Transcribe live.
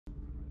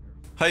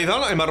Hey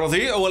everyone, I'm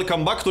Marbozir,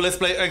 welcome back to Let's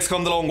Play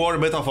XCOM The Long War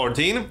Beta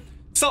 14.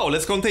 So,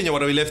 let's continue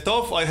where we left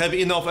off. I have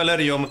enough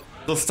Elerium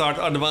to start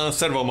Advanced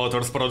Servo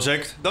Motors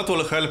project. That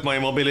will help my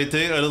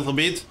mobility a little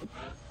bit.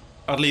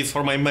 At least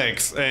for my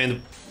mechs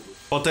and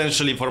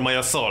potentially for my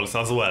assaults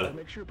as well.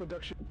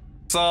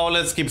 So,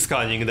 let's keep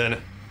scanning then.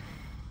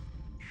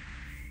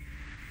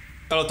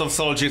 A lot of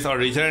soldiers are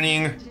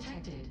returning.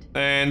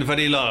 And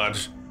very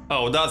large.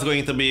 Oh, that's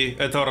going to be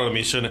a terror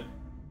mission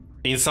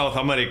in South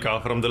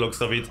America from the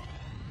looks of it.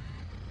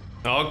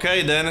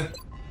 Okay then.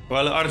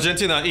 Well,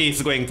 Argentina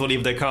is going to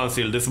leave the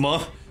council this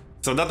month,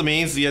 so that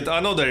means yet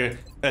another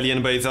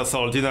alien base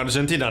assault in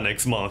Argentina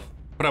next month.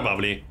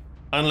 Probably.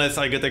 Unless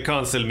I get a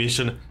council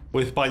mission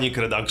with panic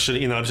reduction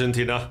in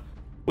Argentina.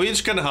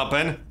 Which can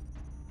happen.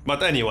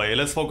 But anyway,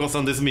 let's focus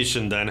on this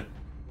mission then.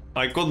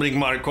 I could bring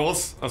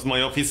Marcos as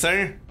my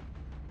officer.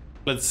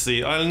 Let's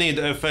see, I'll need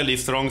a fairly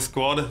strong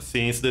squad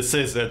since this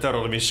is a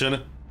terror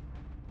mission.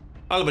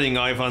 I'll bring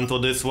Ivan to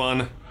this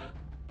one.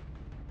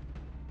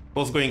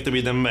 Who's going to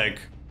be the mech?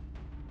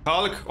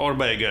 Hulk or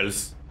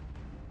Bagels?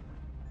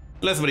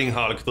 Let's bring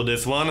Hulk to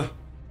this one.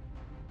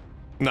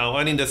 Now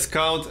I need a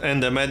scout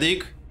and a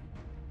medic.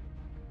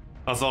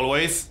 As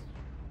always.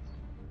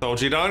 So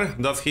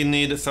Girard, does he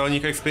need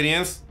psionic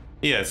experience?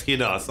 Yes, he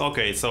does.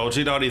 Okay, so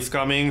Girard is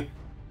coming.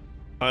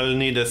 I'll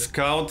need a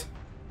scout.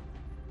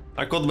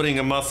 I could bring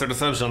a Master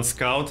Sergeant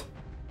scout.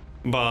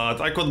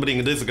 But I could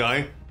bring this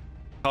guy.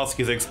 How's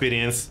his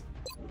experience?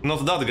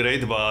 Not that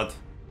great, but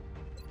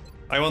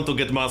I want to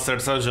get Master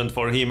Sergeant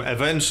for him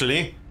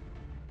eventually.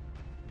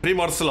 3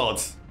 more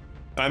slots.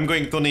 I'm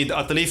going to need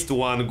at least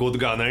one good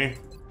gunner.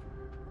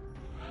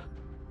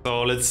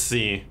 So let's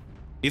see.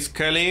 Is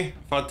Kelly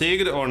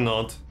fatigued or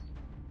not?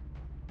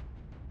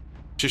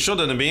 She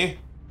shouldn't be.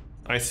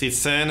 I see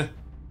Sen.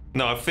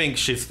 No, I think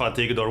she's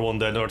fatigued or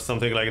wounded or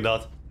something like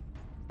that.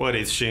 Where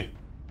is she?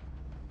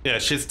 Yeah,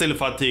 she's still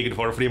fatigued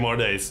for 3 more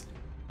days.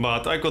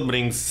 But I could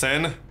bring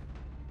Sen.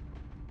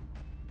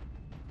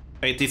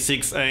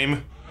 86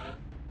 aim.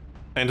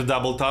 And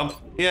double tap.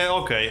 Yeah,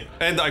 okay.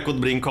 And I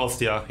could bring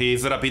Kostya.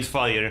 He's rapid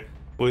fire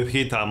with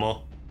hit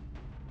ammo.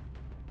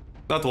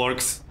 That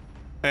works.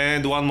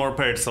 And one more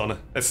person.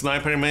 A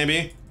sniper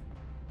maybe?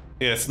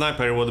 Yeah,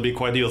 sniper would be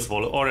quite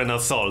useful. Or an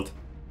assault.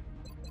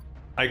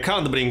 I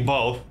can't bring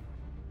both.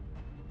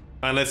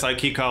 Unless I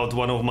kick out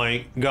one of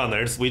my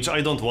gunners, which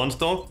I don't want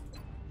to.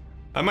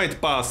 I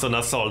might pass on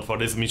assault for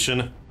this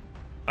mission.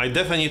 I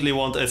definitely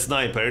want a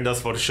sniper,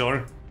 that's for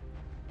sure.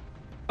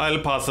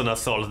 I'll pass on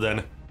assault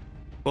then.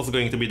 Who's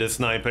going to be the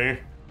sniper?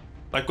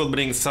 I could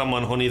bring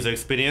someone who needs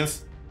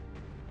experience.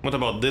 What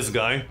about this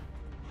guy?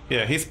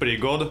 Yeah, he's pretty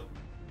good.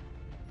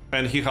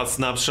 And he has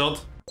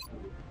snapshot.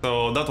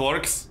 So that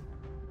works.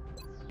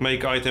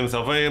 Make items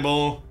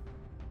available.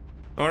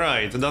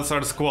 Alright, that's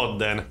our squad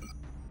then.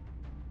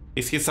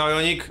 Is he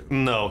psionic?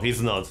 No,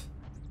 he's not.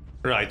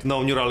 Right,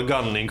 no neural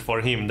gunning for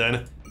him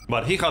then.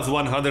 But he has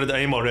 100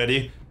 aim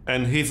already.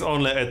 And he's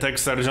only a tech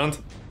sergeant.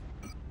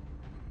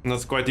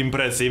 That's quite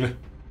impressive.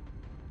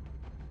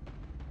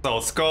 So,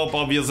 scope,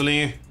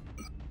 obviously.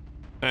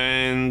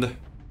 And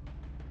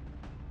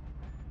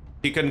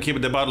he can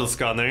keep the battle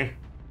scanner.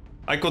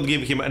 I could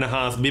give him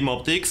enhanced beam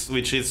optics,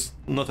 which is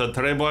not a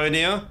terrible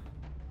idea.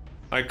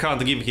 I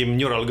can't give him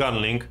neural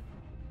gunning.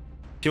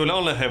 He will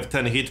only have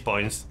 10 hit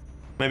points.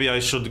 Maybe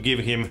I should give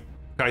him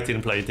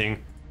chitin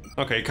plating.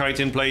 Okay,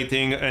 chitin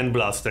plating and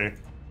blaster.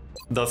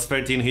 That's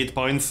 13 hit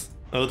points.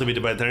 A little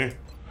bit better.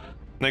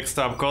 Next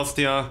up,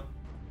 Kostya.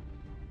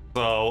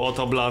 So,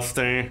 auto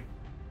blaster.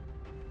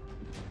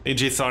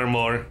 Aegis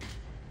armor.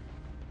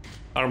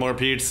 Armor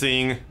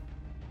piercing.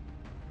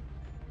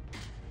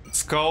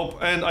 Scope,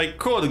 and I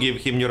could give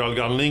him neural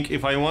gunning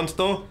if I want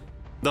to.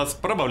 That's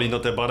probably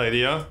not a bad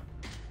idea.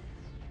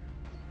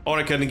 Or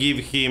I can give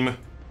him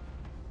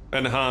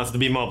enhanced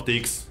beam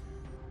optics.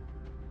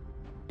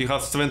 He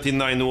has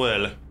 29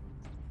 well.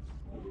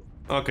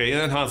 Okay,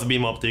 enhanced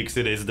beam optics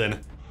it is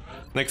then.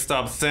 Next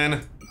up,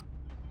 Sen.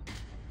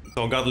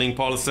 So Gatling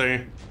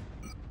pulsar.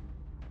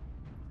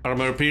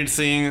 Armor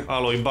piercing,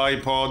 alloy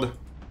bipod.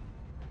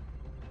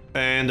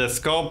 And a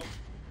scope.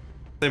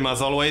 Same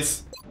as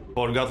always.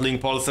 For Gatling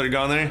pulsar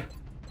gunner.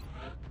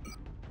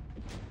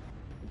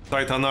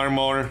 Titan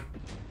armor.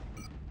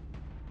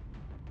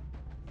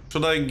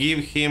 Should I give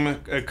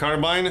him a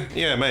carbine?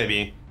 Yeah,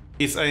 maybe.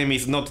 His aim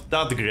is not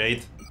that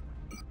great.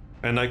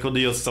 And I could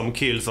use some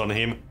kills on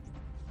him.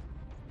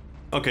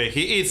 Okay,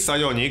 he is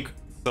psionic,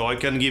 so I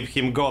can give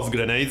him ghost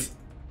grenades.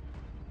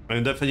 I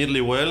definitely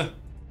will.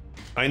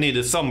 I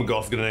need some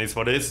ghost grenades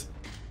for this.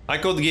 I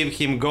could give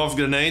him ghost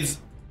grenades,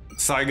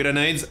 psi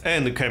grenades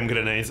and chem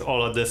grenades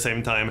all at the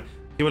same time.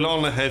 He will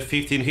only have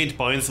 15 hit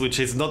points, which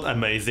is not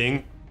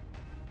amazing.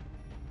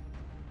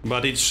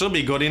 But it should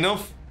be good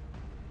enough.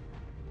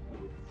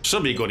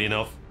 Should be good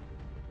enough.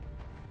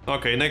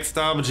 Okay, next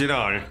up,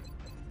 Girard.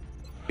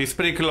 He's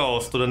pretty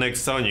close to the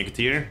next psionic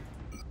tier.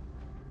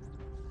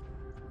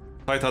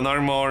 Titan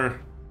armor.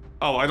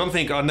 Oh, I don't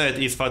think Annette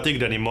is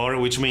fatigued anymore,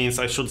 which means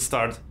I should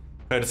start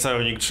her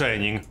psionic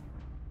training.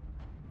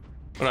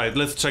 Right,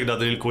 let's check that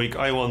real quick.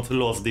 I won't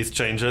lose these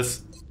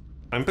changes.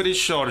 I'm pretty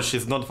sure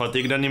she's not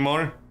fatigued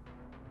anymore.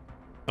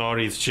 Or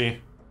is she?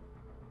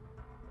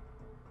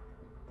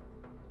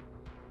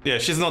 Yeah,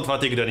 she's not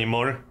fatigued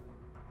anymore.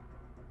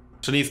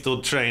 She needs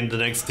to train the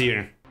next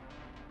tier.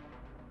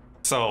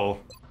 So...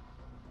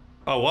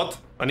 Oh, what?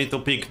 I need to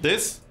pick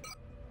this?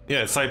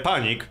 Yeah,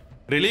 Panic.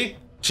 Really?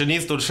 She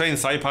needs to train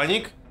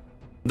Panic?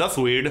 That's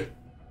weird.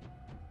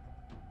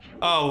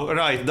 Oh,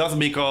 right, that's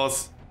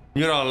because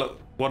neural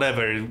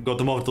whatever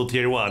got moved to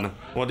tier 1.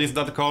 What is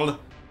that called?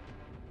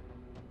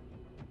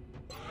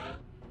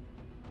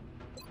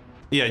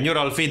 Yeah,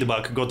 neural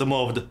feedback got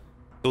moved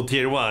to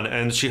tier 1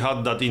 and she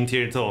had that in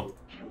tier 2.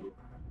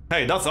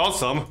 Hey, that's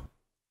awesome!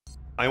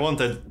 I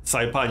wanted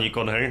Panic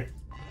on her.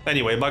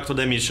 Anyway, back to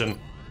the mission.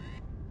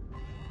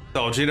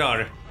 So,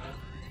 Girard.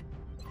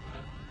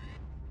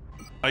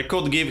 I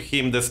could give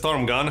him the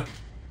storm gun.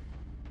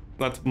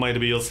 That might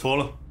be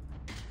useful.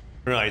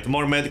 Right,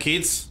 more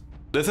medkits.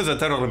 This is a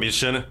terror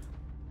mission.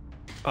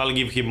 I'll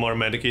give him more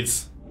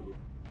medkits.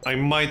 I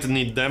might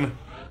need them.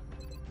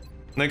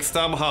 Next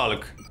up,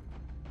 Hulk.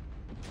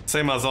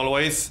 Same as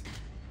always.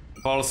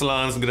 Pulse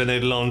lance,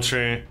 grenade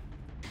launcher,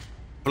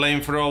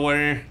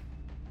 flamethrower,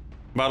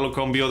 battle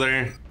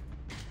computer,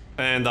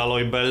 and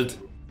alloy belt.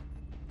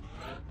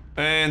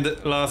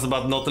 And last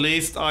but not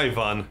least,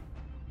 Ivan.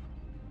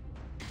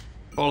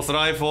 Pulse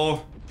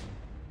rifle.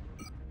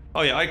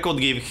 Oh yeah, I could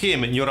give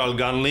him neural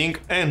gun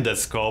link and the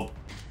scope.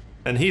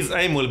 And his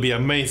aim will be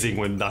amazing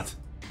with that.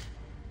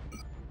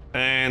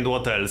 And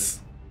what else?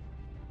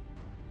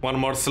 One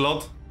more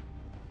slot.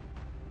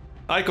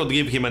 I could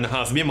give him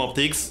enhanced beam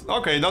optics.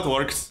 Okay, that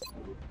works.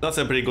 That's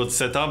a pretty good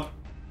setup.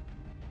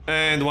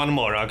 And one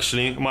more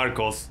actually,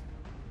 Marcos.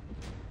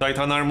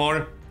 Titan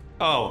armor.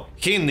 Oh,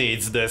 he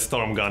needs the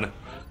storm gun.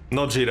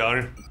 Not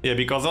Girard. Yeah,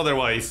 because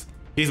otherwise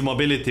his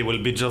mobility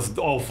will be just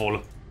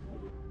awful.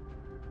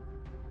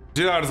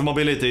 Girard's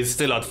mobility is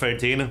still at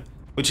 13,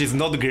 which is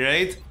not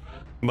great,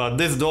 but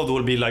this dude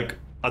will be like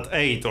at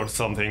 8 or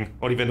something,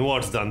 or even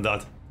worse than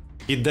that.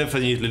 He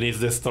definitely needs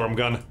the storm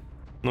gun.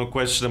 No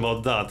question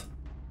about that.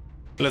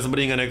 Let's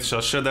bring an extra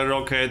shredder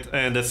rocket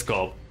and a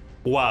scope.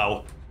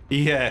 Wow.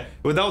 Yeah,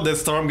 without the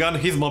storm gun,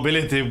 his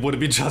mobility would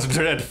be just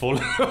dreadful.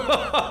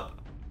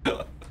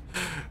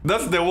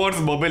 That's the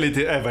worst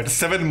mobility ever.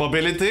 7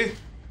 mobility?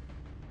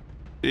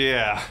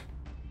 Yeah.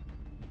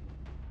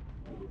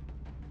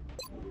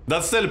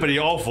 That's still pretty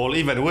awful,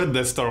 even with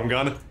the storm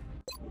gun.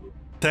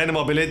 10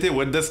 mobility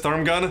with the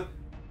storm gun?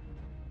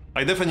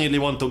 I definitely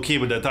want to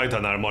keep the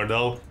Titan armor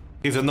though.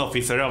 He's an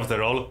officer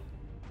after all.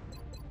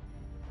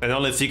 And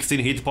only 16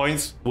 hit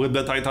points with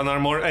the Titan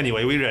armor.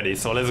 Anyway, we're ready,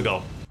 so let's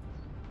go.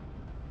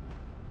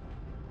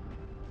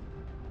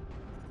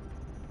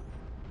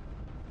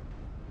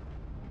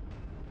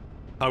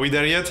 Are we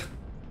there yet?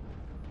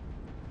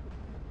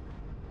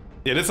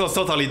 Yeah, this was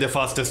totally the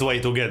fastest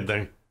way to get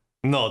there.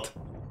 Not.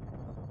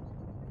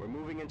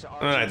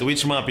 Alright,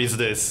 which map is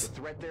this?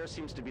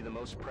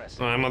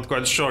 I'm not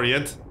quite sure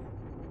yet.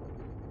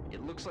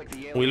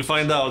 We'll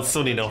find out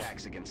soon enough.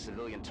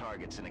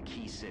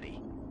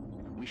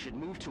 We should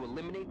move to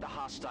eliminate the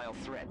hostile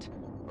threat.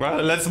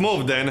 Well, let's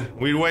move then.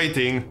 We're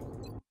waiting.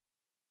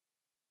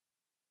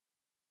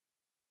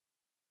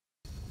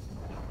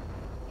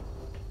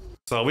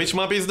 So, which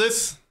map is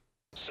this?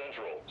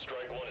 Central.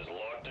 Strike 1 is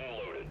locked and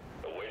loaded.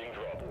 Awaiting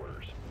drop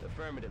orders.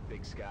 Affirmative,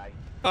 Big Sky.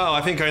 Oh,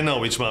 I think I know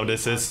which map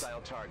this is.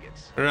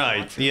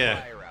 Right,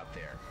 yeah.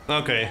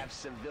 Okay.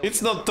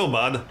 It's not too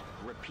bad.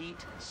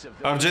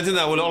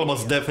 Argentina will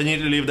almost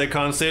definitely leave the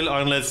council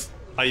unless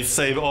I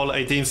save all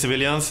 18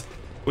 civilians,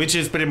 which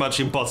is pretty much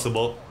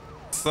impossible.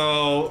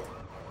 So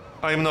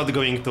I'm not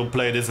going to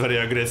play this very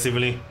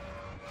aggressively.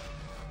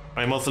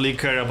 I mostly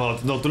care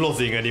about not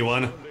losing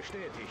anyone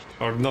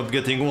or not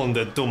getting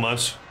wounded too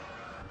much.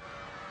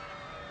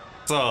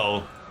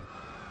 So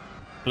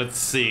let's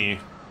see.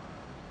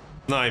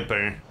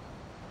 Sniper.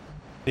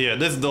 Yeah,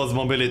 this dude's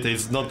mobility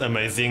is not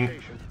amazing.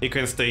 He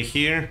can stay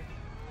here,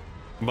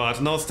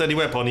 but no steady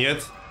weapon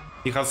yet.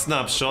 He has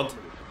snapshot.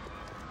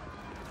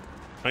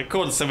 I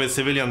could save a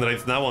civilian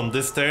right now on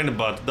this turn,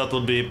 but that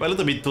would be a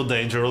little bit too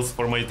dangerous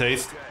for my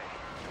taste.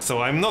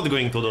 So I'm not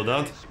going to do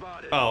that.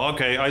 Oh,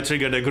 okay, I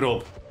triggered a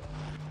group.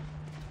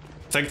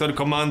 Sector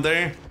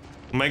Commander,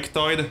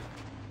 Mechtoid,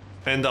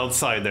 and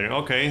Outsider.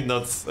 Okay,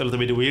 that's a little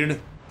bit weird.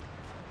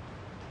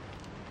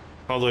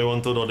 How do I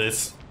want to do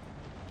this?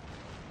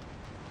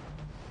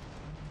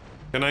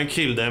 Can I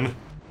kill them?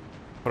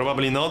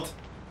 Probably not.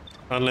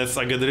 Unless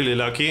I get really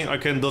lucky. I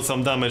can do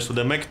some damage to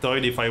the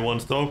Mechtoid if I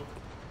want to.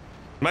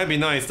 Might be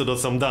nice to do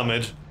some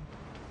damage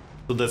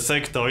to the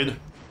Sectoid,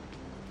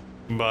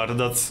 but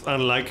that's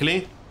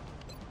unlikely.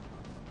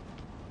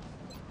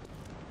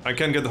 I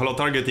can get holo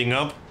targeting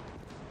up.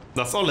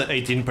 That's only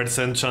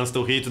 18% chance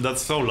to hit,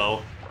 that's so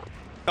low.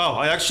 Oh,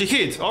 I actually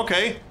hit,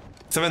 okay.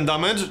 7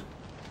 damage.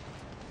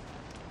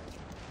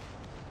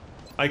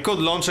 I could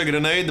launch a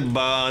grenade,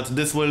 but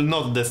this will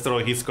not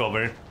destroy his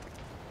cover.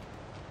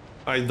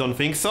 I don't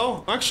think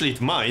so. Actually,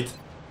 it might.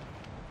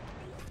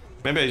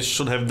 Maybe I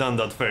should have done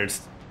that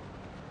first.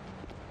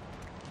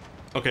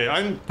 Okay,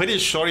 I'm pretty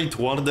sure it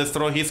won't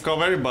destroy his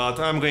cover, but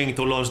I'm going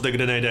to launch the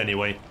grenade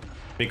anyway.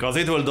 Because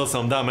it will do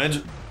some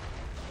damage.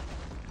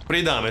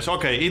 3 damage.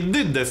 Okay, it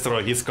did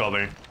destroy his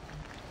cover.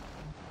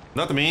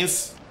 That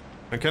means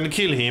I can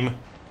kill him.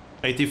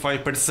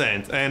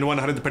 85% and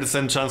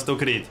 100% chance to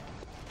crit.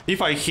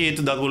 If I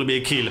hit, that will be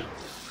a kill.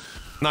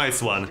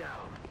 Nice one.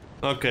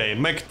 Okay,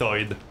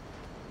 Mechtoid.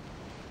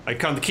 I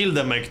can't kill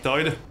the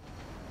Mechtoid,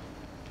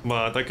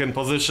 but I can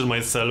position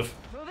myself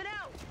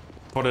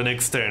for the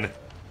next turn.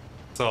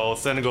 So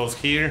Sen goes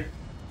here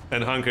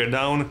and hunker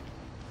down.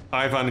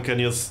 Ivan can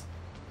use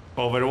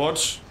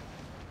Overwatch.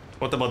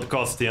 What about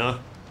Kostya?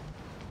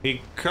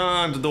 He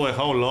can't do a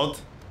whole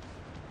lot.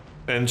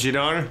 And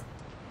Girar.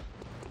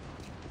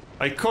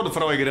 I could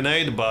throw a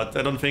grenade, but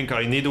I don't think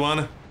I need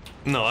one.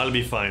 No, I'll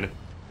be fine.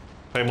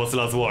 Famous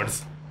last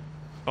words.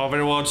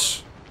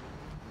 Overwatch.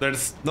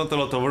 There's not a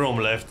lot of room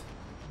left.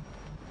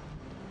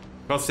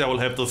 Kostya will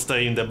have to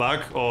stay in the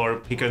back,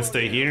 or he can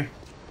stay here.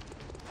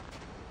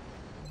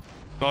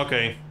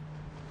 Okay.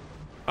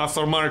 As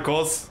for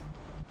Marcos,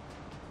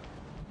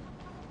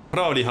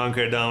 probably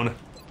hunker down.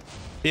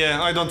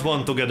 Yeah, I don't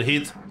want to get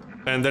hit,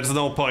 and there's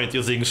no point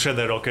using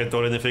Shadow Rocket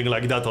or anything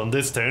like that on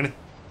this turn.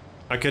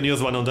 I can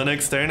use one on the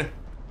next turn.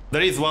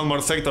 There is one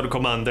more sector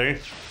commander.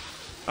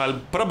 I'll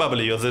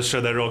probably use a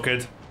Shadow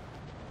Rocket.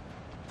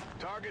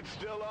 Target's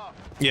still up.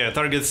 Yeah,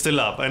 target's still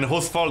up. And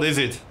whose fault is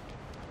it?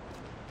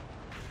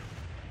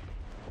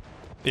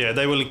 Yeah,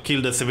 they will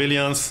kill the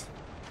civilians.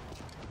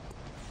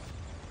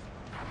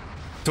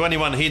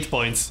 21 hit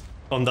points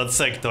on that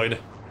sectoid.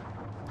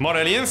 More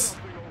aliens?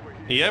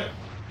 Yep.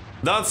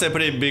 That's a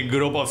pretty big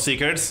group of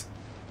seekers.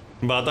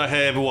 But I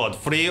have, what,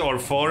 3 or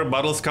 4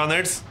 battle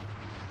scanners?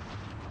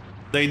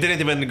 They didn't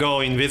even go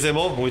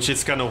invisible, which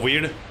is kind of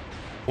weird.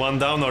 One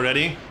down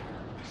already.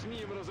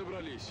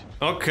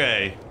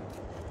 Okay.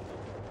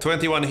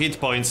 21 hit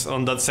points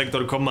on that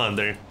sector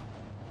commander.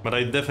 But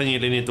I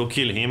definitely need to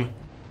kill him.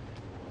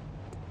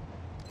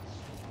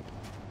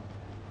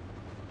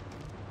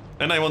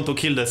 And I want to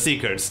kill the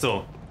seekers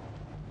too.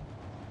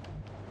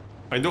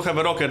 I do have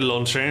a rocket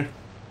launcher.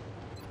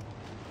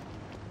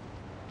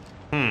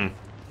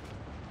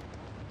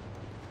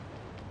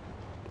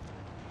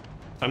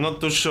 I'm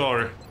not too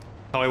sure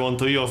how I want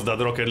to use that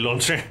rocket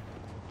launcher.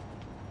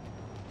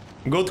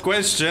 Good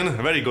question,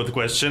 very good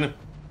question.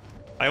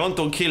 I want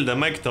to kill the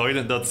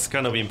Mechtoid, that's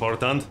kind of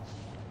important.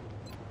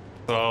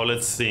 So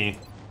let's see.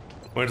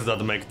 Where's that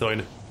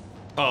Mechtoid?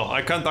 Oh,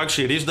 I can't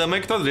actually reach the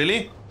Mechtoid,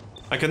 really?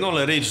 I can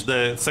only reach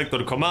the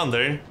sector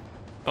commander.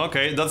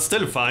 Okay, that's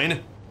still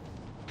fine.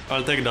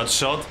 I'll take that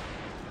shot.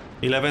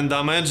 11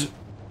 damage.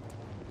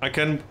 I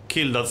can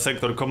kill that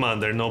sector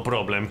commander, no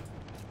problem.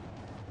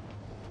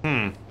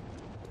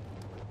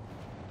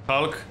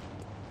 Hulk.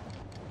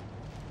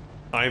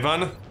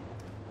 Ivan.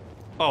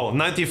 Oh,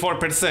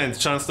 94%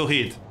 chance to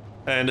hit.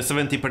 And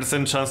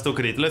 70% chance to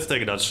crit. Let's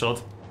take that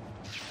shot.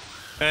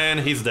 And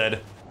he's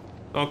dead.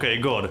 Okay,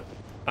 good.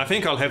 I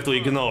think I'll have to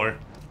ignore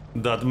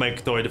that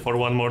Mechtoid for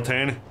one more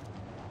turn.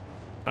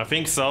 I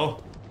think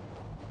so.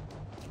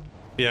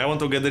 Yeah, I want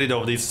to get rid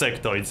of these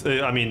sectoids.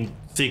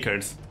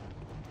 Seekers.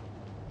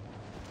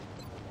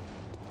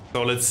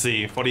 So let's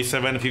see.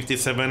 47,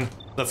 57.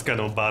 That's kind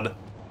of bad.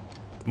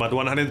 But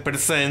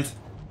 100%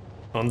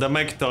 on the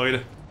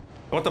Mechtoid.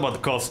 What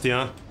about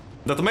Kostya?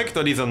 That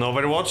Mechtoid is on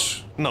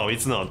Overwatch? No,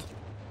 it's not.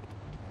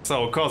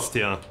 So,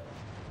 Kostya.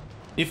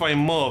 If I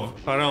move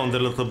around a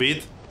little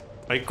bit,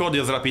 I could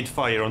use rapid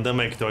fire on the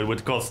Mechtoid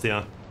with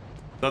Kostya.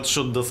 That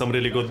should do some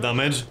really good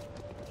damage.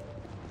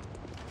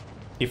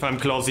 If I'm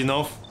close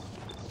enough.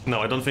 No,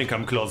 I don't think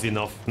I'm close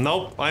enough.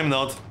 Nope, I'm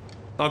not.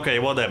 Okay,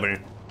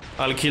 whatever.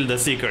 I'll kill the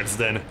Seekers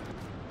then.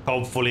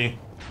 Hopefully.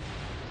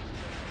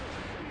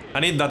 I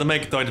need that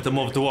Mechtoid to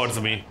move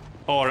towards me.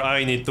 Or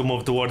I need to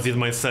move towards it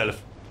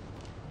myself.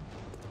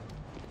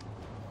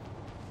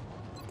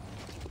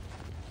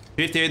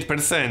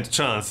 58%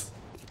 chance.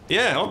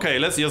 Yeah, okay,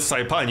 let's use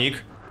Panic.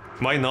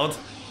 Why not?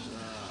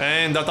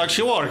 And that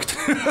actually worked.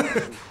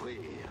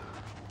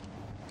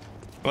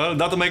 Well,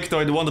 that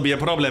Mechtoid won't be a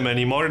problem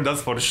anymore,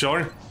 that's for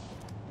sure.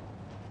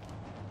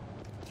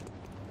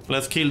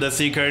 Let's kill the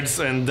Seekers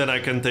and then I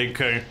can take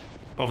care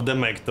of the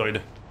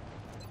Mechtoid.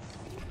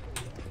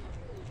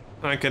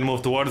 I can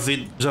move towards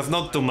it, just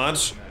not too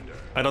much.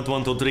 I don't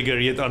want to trigger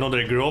yet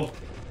another group.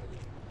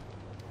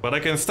 But I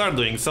can start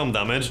doing some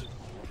damage.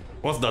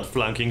 What's that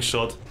flanking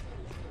shot?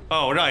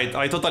 Oh, right,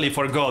 I totally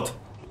forgot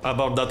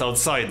about that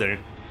outsider.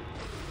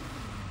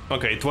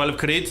 Okay, 12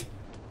 crit.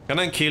 Can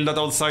I kill that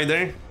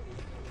outsider?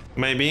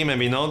 Maybe,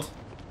 maybe not.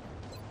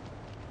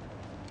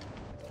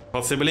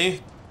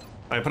 Possibly?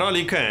 I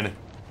probably can.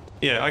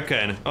 Yeah, I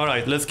can.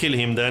 Alright, let's kill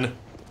him then.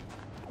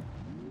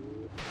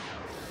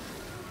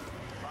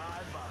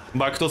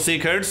 Back to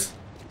Seekers.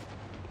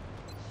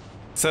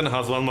 Sen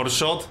has one more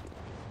shot.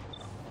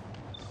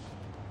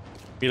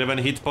 11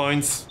 hit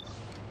points.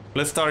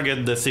 Let's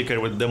target the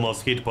Seeker with the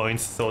most hit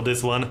points, so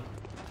this one.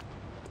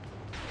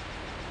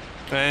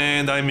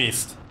 And I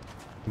missed.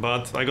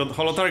 But I got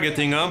holo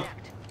targeting up.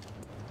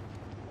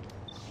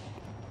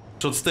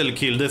 Should still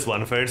kill this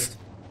one first.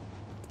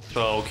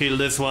 So kill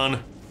this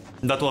one.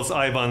 That was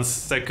Ivan's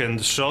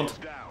second shot.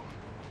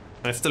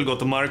 I still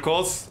got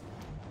Marcos.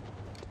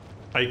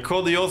 I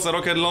could use a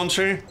rocket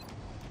launcher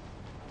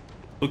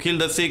to kill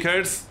the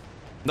Seekers.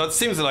 That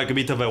seems like a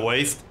bit of a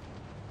waste,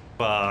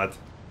 but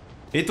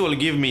it will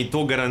give me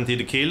 2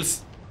 guaranteed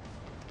kills.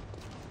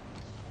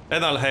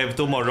 And I'll have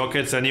 2 more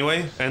rockets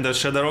anyway, and the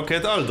Shadow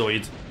Rocket, I'll do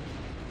it.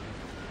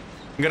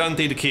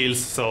 Guaranteed kills,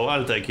 so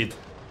I'll take it.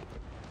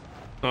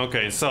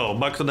 Okay, so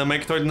back to the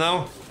Mechtoid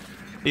now.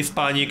 It's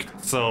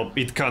panicked, so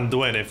it can't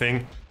do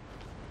anything.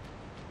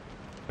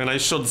 And I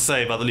should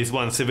save at least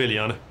 1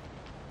 civilian.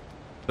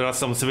 There are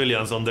some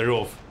civilians on the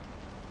roof.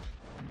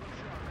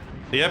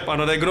 Yep,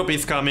 another group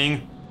is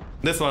coming.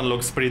 This one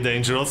looks pretty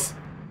dangerous.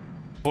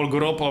 Full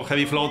group of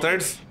heavy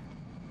floaters.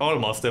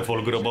 Almost a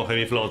full group of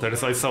heavy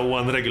floaters. I saw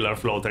 1 regular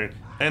floater.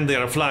 And they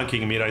are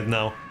flanking me right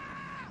now.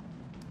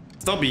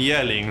 Stop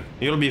yelling.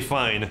 You'll be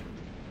fine.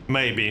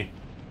 Maybe.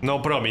 No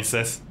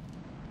promises.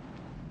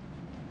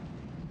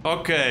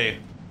 Okay.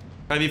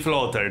 Heavy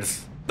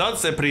floaters.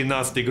 That's a pretty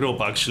nasty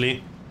group,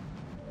 actually.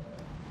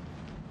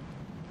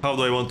 How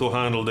do I want to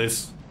handle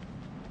this?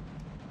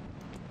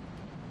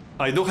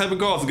 I do have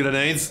ghost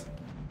grenades,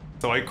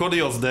 so I could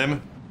use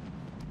them.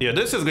 Yeah,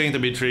 this is going to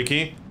be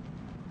tricky.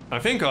 I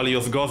think I'll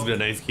use ghost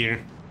grenades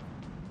here.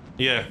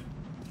 Yeah.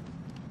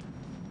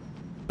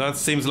 That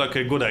seems like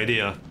a good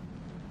idea.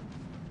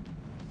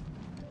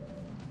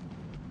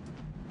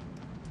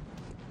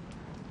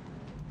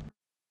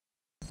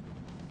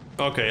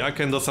 Okay, I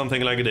can do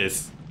something like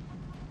this.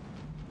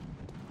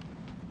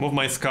 Move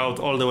my scout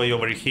all the way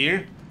over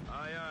here.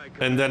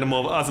 And then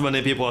move as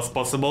many people as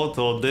possible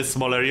to this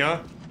small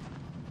area.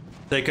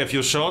 Take a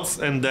few shots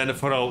and then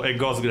throw a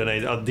ghost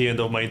grenade at the end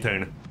of my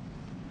turn.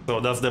 So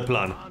that's the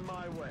plan.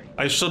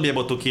 I should be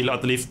able to kill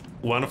at least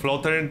 1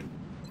 floater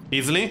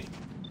easily.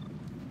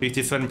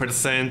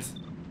 57%.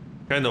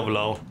 Kind of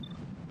low.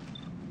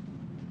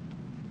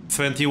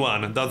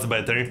 21, that's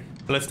better.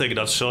 Let's take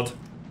that shot.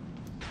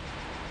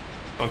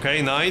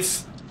 Okay,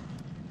 nice.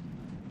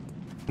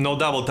 No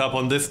double tap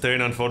on this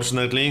turn,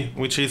 unfortunately,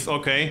 which is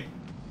okay.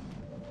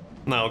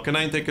 Now, can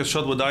I take a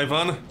shot with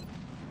Ivan?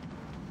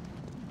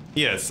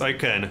 Yes, I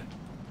can.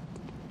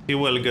 He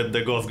will get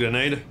the ghost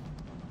grenade.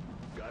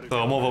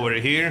 So move over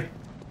here.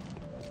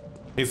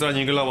 He's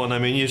running low on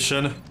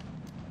ammunition.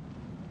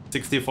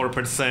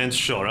 64%,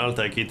 sure, I'll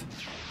take it.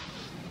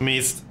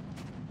 Missed.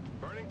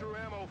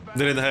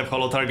 Didn't have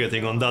holo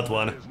targeting on that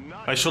one.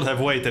 I should have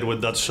waited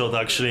with that shot,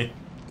 actually.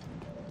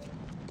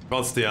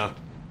 Hostia.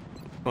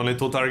 Only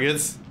 2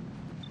 targets.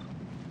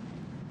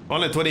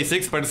 Only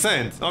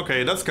 26%.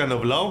 Okay, that's kind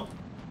of low.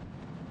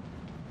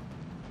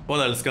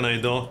 What else can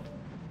I do?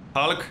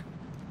 Hulk?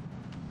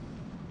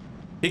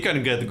 He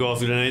can get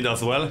ghost grenade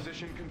as well.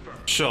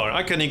 Sure,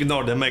 I can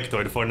ignore the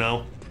Mechtoid for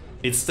now.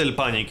 It's still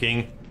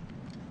panicking.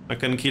 I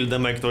can kill the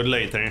Mechtoid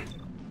later.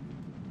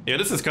 Yeah,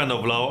 this is kind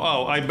of low.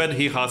 Oh, I bet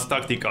he has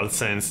tactical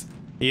sense.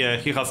 Yeah,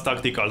 he has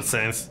tactical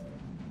sense.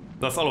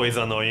 That's always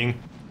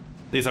annoying.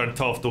 These are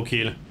tough to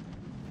kill.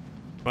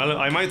 Well,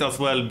 I might as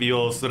well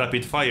use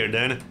rapid fire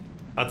then.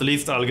 At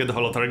least I'll get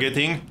holo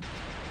targeting.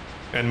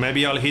 And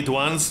maybe I'll hit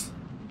once.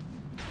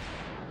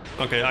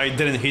 Okay, I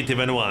didn't hit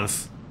even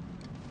once.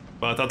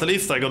 But at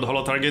least I got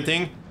holo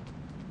targeting.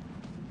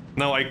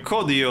 Now I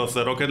could use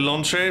a rocket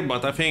launcher,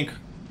 but I think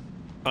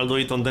I'll do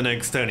it on the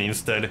next turn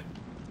instead.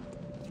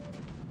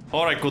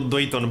 Or I could do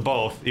it on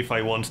both if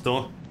I want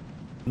to.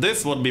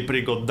 This would be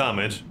pretty good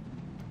damage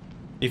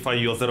if I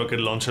use a rocket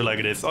launcher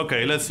like this.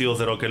 Okay, let's use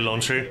a rocket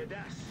launcher.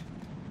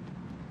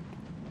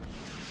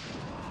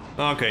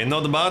 Okay,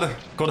 not bad.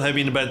 Could have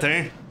been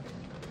better,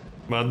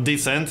 but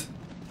decent.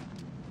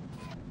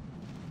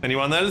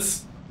 Anyone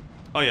else?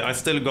 Oh yeah, I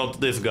still got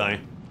this guy.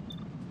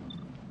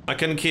 I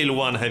can kill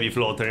 1 heavy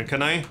floater,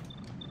 can I?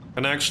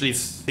 Can I actually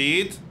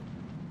see it?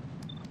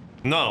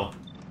 No.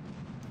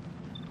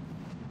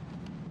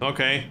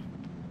 Okay.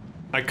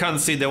 I can't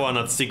see the one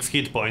at 6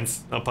 hit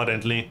points,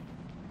 apparently.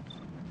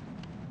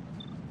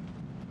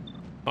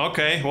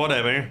 Okay,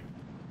 whatever.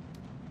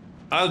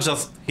 I'll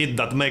just hit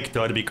that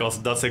Mechtoid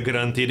because that's a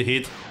guaranteed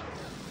hit.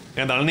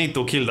 And I'll need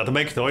to kill that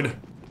Mechtoid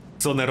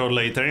sooner or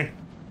later.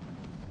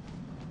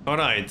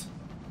 Alright.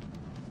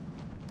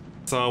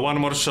 So 1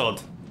 more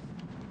shot.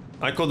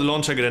 I could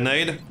launch a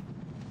grenade,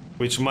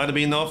 which might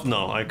be enough.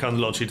 No, I can't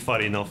launch it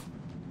far enough.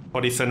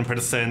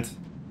 47%.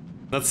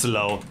 That's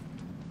low.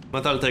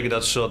 But I'll take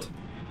that shot.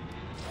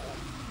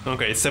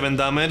 Okay, 7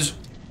 damage.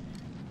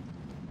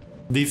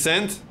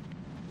 Decent.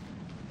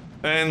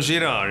 And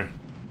Girard.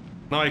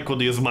 Now I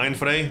could use Mind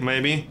Fray,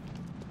 maybe.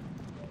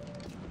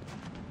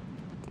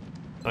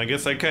 I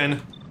guess I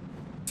can.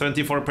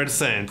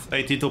 24%,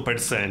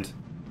 82%.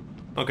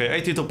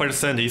 Okay,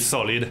 82% is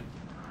solid.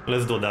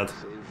 Let's do that.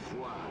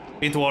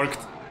 It worked.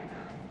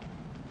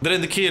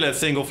 Didn't kill a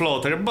single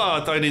floater,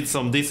 but I did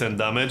some decent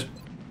damage.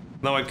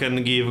 Now I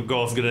can give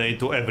Ghost Grenade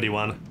to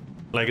everyone.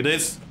 Like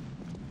this.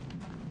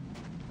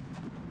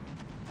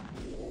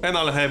 And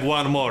I'll have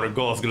 1 more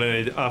Ghost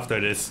Grenade after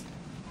this.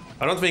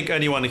 I don't think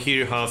anyone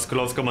here has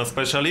Close Combat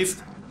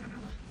Specialist.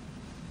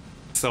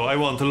 So I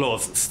want to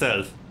lose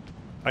stealth.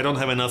 I don't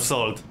have an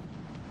assault.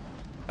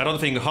 I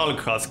don't think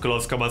Hulk has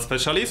close combat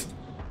specialist.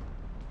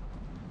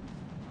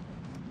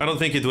 I don't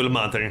think it will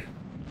matter.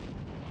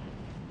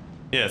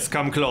 Yes,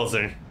 come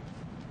closer.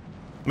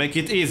 Make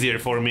it easier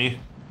for me.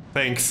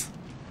 Thanks.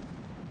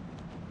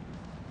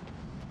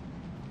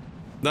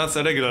 That's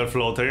a regular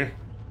floater.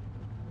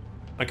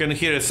 I can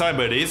hear a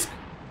cyber disc.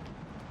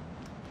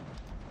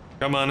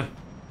 Come on.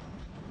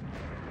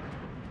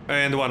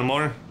 And one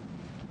more.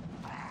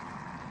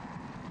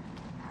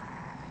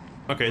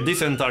 Okay,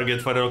 decent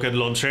target for a rocket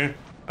launcher.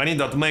 I need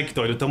that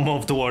Mechtoid to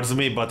move towards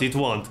me, but it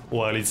won't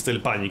while it's still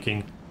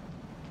panicking.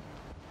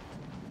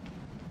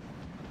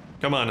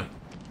 Come on.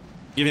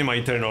 Give me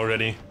my turn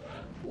already.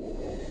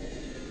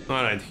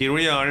 Alright, here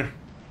we are.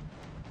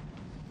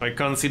 I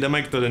can't see the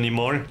Mechtoid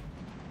anymore.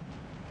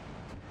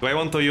 Do I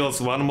want to use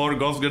one more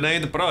ghost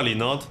grenade? Probably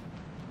not.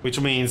 Which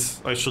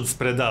means I should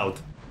spread out.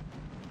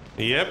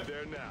 Yep.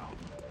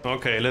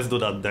 Okay, let's do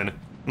that then.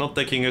 Not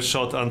taking a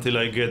shot until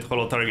I get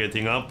holo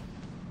targeting up.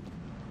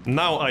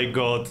 Now I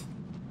got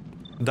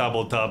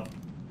double tap.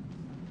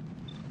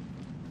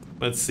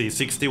 Let's see,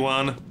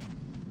 61,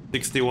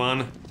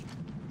 61.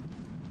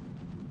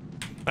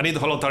 I need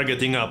holo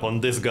targeting up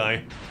on this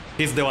guy.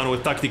 He's the one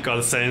with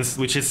tactical sense,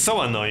 which is so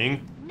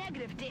annoying.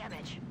 Negative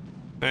damage.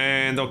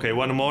 And okay,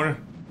 one more.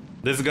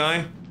 This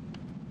guy,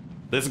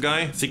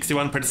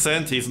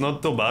 61%, he's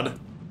not too bad.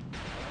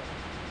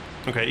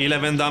 Okay,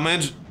 11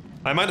 damage.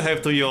 I might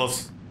have to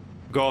use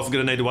Ghost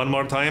Grenade one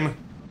more time.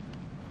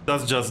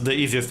 That's just the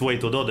easiest way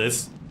to do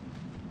this.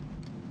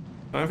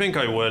 I think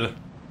I will.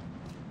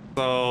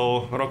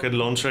 So, Rocket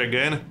Launcher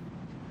again.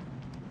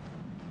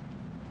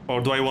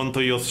 Or do I want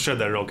to use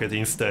Shredder Rocket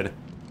instead?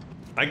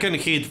 I can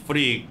hit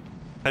 3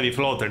 heavy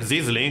floaters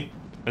easily,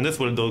 and this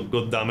will do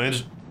good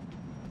damage.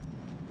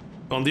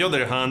 On the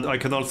other hand, I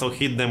can also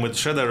hit them with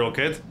Shredder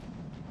Rocket.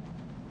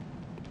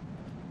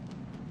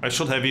 I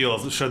should have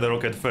used Shredder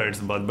Rocket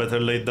first, but better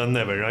late than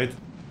never, right?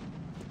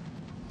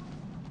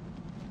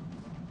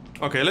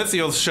 Okay, let's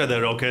use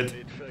Shredder Rocket.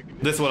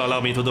 This will allow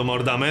me to do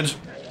more damage.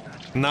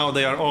 Now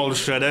they are all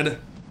shredded.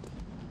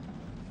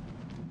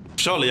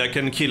 Surely I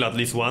can kill at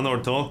least one or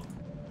two.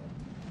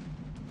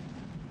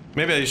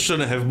 Maybe I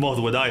shouldn't have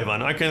moved with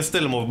Ivan. I can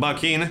still move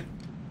back in.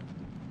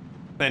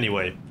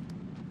 Anyway,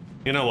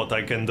 you know what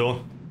I can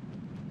do.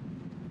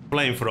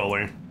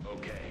 Flamethrower.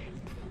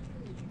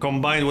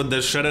 Combined with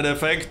the shredded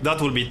effect,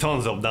 that will be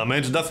tons of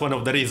damage. That's one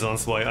of the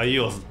reasons why I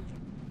used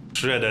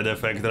shredded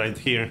effect right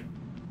here.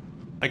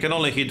 I can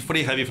only hit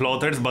 3 heavy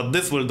floaters, but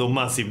this will do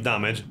massive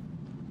damage.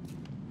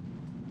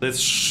 This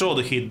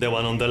should hit the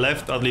one on the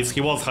left, at least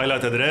he was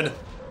highlighted red.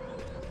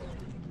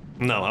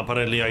 No,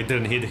 apparently I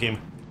didn't hit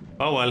him.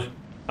 Oh well,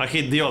 I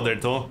hit the other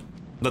two.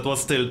 That was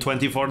still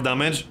 24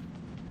 damage.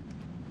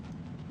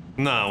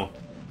 Now,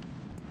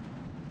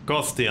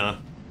 Kostia.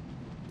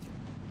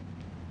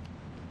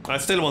 I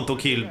still want to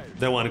kill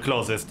the one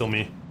closest to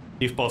me,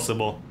 if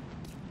possible.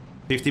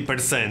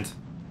 50%.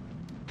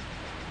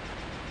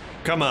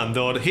 Come on,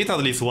 dude, hit at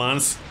least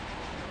once.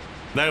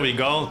 There we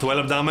go,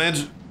 12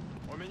 damage.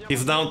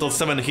 He's down to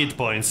 7 hit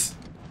points.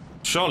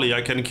 Surely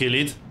I can kill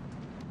it.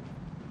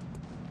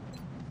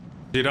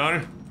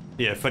 Girard?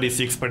 Yeah,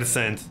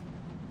 36%.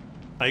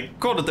 I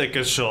could take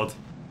a shot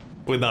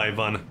with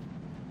Ivan.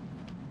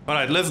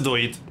 Alright, let's do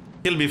it.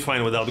 He'll be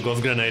fine without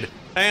Ghost Grenade.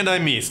 And I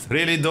missed.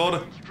 Really,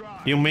 dude?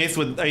 You missed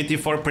with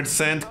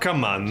 84%?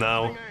 Come on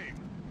now.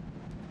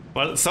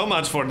 Well, so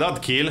much for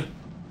that kill.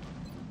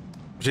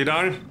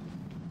 Girard?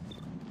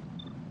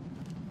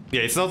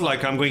 Yeah, it's not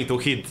like I'm going to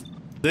hit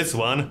this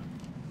one.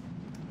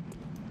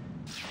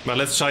 But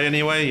let's try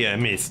anyway. Yeah,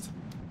 missed.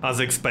 As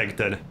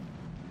expected.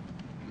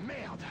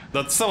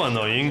 That's so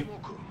annoying.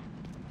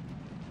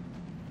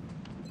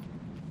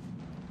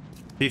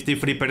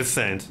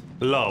 53%.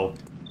 Low.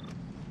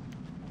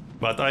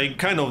 But I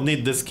kind of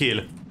need this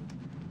kill.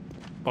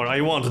 Or I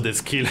want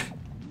this kill.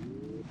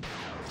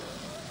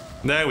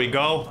 There we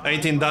go.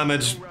 18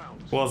 damage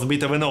was a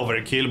bit of an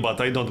overkill, but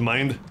I don't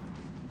mind.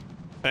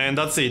 And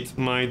that's it.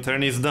 My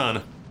turn is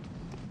done.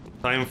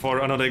 Time for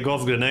another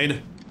Ghost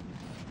Grenade.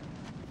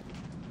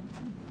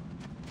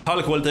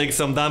 Hulk will take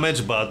some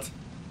damage, but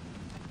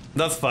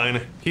that's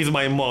fine. He's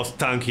my most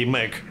tanky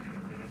mech.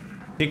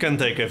 He can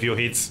take a few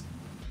hits.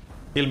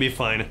 He'll be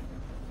fine.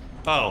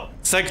 Oh,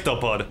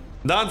 Sectopod.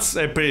 That's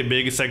a pretty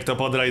big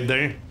Sectopod right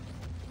there.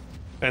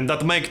 And that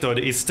Mechtoid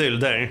is still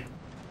there.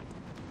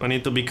 I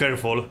need to be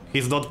careful.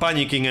 He's not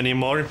panicking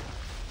anymore.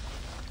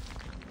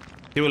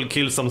 He will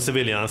kill some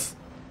civilians.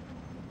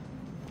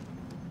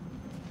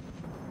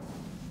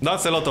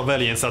 That's a lot of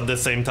aliens at the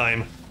same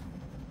time.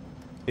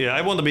 Yeah,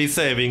 I won't be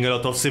saving a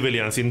lot of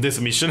civilians in this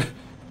mission.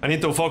 I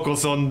need to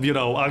focus on, you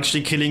know,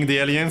 actually killing the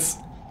aliens.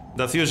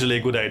 That's usually a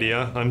good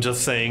idea, I'm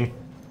just saying.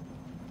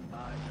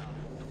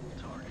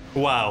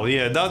 Wow,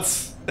 yeah,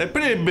 that's a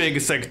pretty big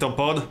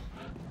Sectopod.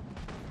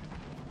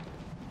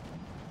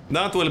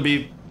 That will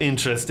be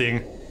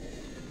interesting.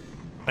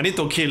 I need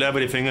to kill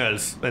everything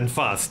else, and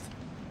fast.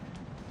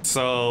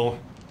 So...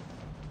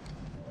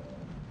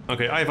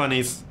 okay, Ivan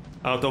is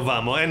out of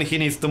ammo, and he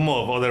needs to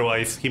move,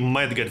 otherwise he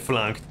might get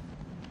flanked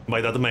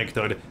by that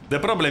Mectoid. The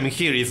problem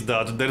here is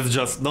that there's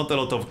just not a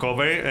lot of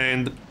cover,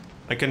 and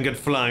I can get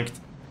flanked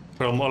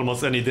from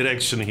almost any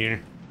direction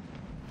here.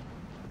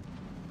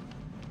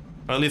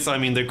 At least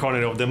I'm in the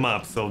corner of the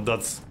map, so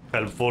that's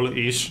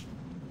helpful-ish.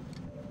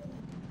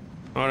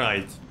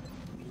 Alright.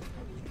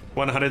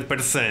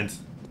 100%.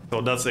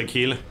 So that's a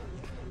kill.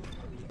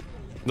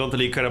 Don't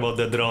really care about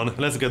the drone.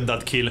 Let's get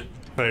that kill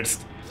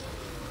first.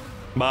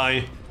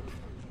 Bye.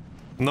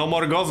 No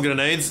more ghost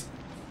grenades,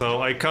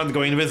 so I can't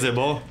go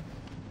invisible.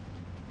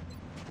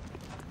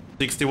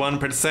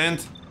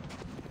 61%.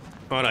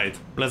 Alright,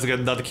 let's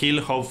get that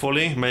kill,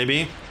 hopefully,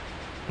 maybe.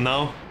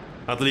 No,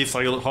 at least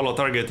I'll holo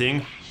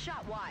targeting.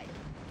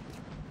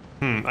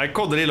 I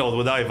could reload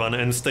with Ivan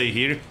and stay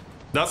here.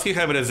 Does he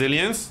have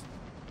resilience?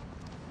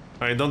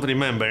 I don't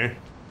remember.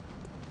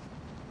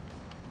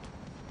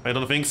 I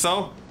don't think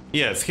so.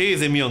 Yes, he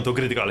is immune to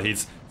critical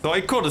hits, so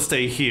I could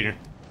stay here.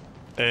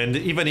 And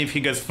even if he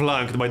gets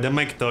flanked by the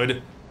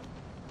Mectoid,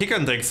 he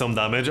can take some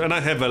damage, and I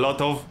have a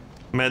lot of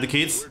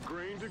medkits.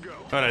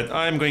 Alright,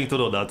 I'm going to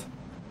do that.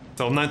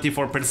 So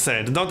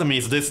 94%, don't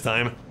miss this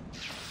time.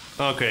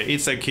 Okay,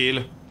 it's a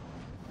kill.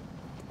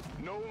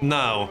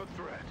 Now,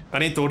 I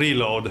need to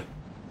reload.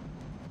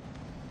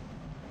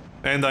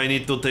 And I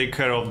need to take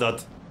care of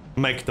that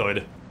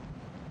Mectoid.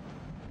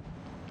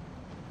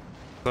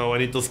 So I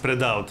need to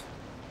spread out.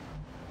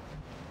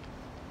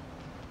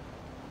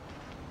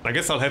 I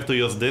guess I'll have to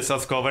use this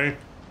as cover.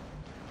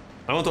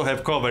 I want to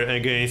have cover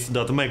against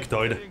that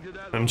Mectoid.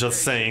 I'm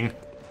just saying.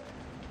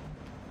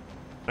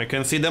 I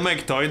can see the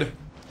Mectoid.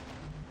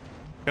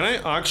 Can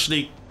I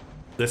actually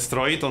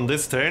destroy it on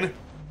this turn?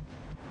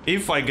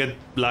 If I get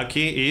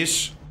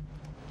lucky-ish.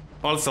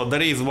 Also,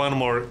 there is one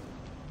more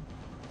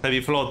heavy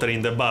floater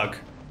in the back,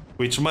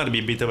 which might be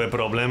a bit of a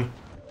problem.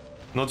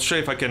 Not sure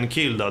if I can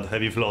kill that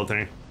heavy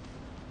floater.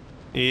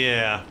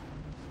 Yeah,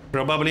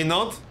 probably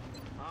not.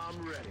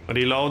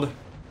 Reload.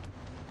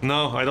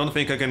 No, I don't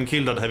think I can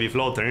kill that heavy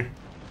floater.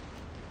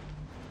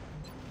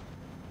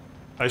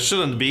 I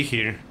shouldn't be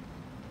here.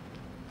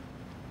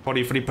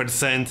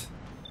 43%.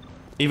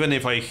 Even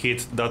if I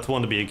hit, that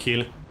won't be a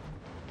kill.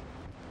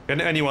 Can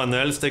anyone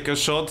else take a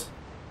shot?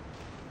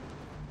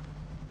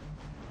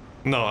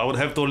 No, I would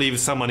have to leave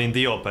someone in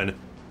the open,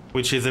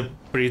 which is a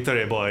pretty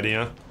terrible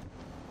idea.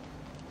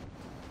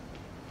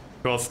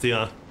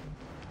 Kostia.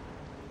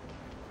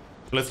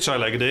 Let's try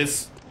like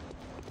this.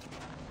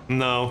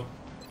 No.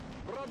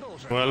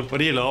 Well,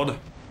 reload.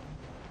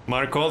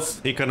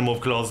 Marcos, he can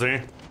move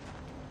closer.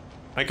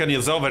 I can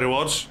use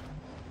Overwatch,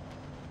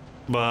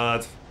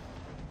 but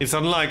it's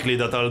unlikely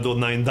that I'll do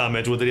 9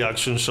 damage with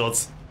reaction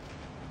shots.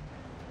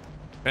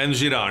 And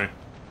Girard.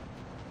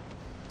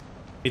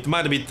 It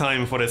might be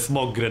time for a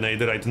smoke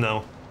grenade right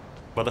now,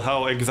 but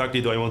how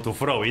exactly do I want to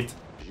throw it?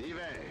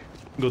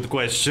 Good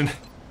question.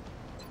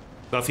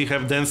 Does he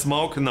have dense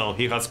smoke? No,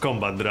 he has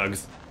combat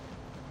drugs.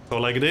 So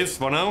like this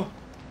for now?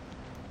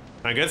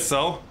 I guess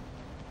so.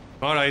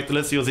 Alright,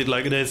 let's use it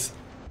like this.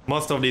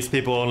 Most of these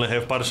people only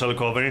have partial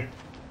cover,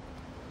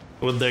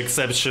 with the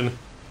exception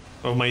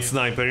of my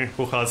sniper,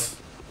 who has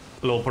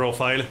low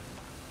profile.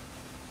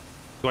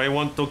 Do I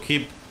want to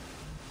keep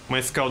my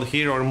scout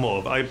here or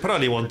move? I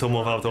probably want to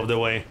move out of the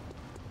way.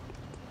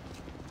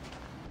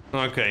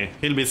 Okay,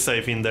 he'll be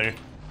safe in there.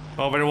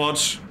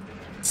 Overwatch.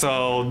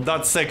 So,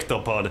 that's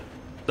Sectopod.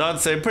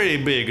 That's a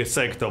pretty big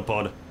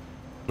Sectopod.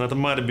 That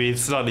might be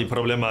slightly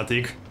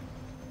problematic.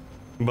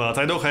 But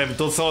I do have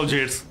 2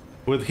 soldiers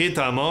with hit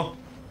ammo.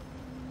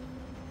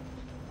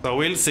 So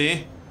we'll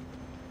see.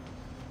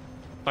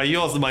 I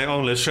used my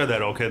only shredder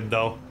rocket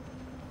though.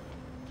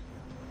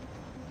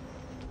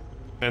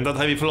 And that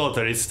heavy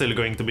floater is still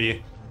going to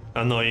be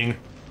annoying.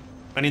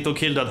 I need to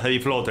kill that heavy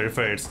floater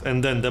first,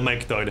 and then the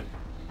Mectoid.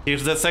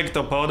 Here's the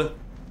Sectopod.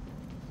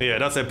 Yeah,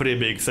 that's a pretty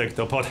big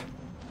Sectopod.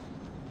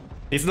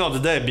 It's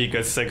not the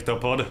biggest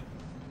Sectopod,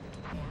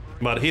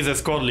 but he's a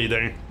squad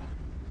leader.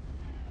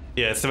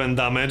 Yeah, 7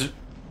 damage.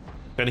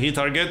 Can he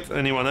target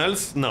anyone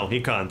else? No, he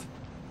can't.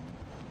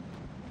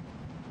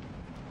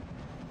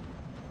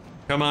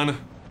 Come on,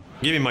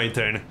 give me my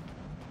turn.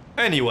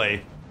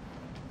 Anyway,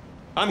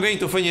 I'm going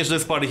to finish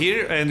this part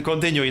here and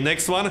continue in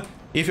next one.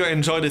 If you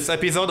enjoyed this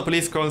episode,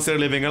 please consider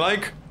leaving a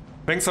like.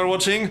 Thanks for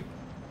watching,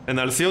 and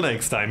I'll see you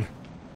next time.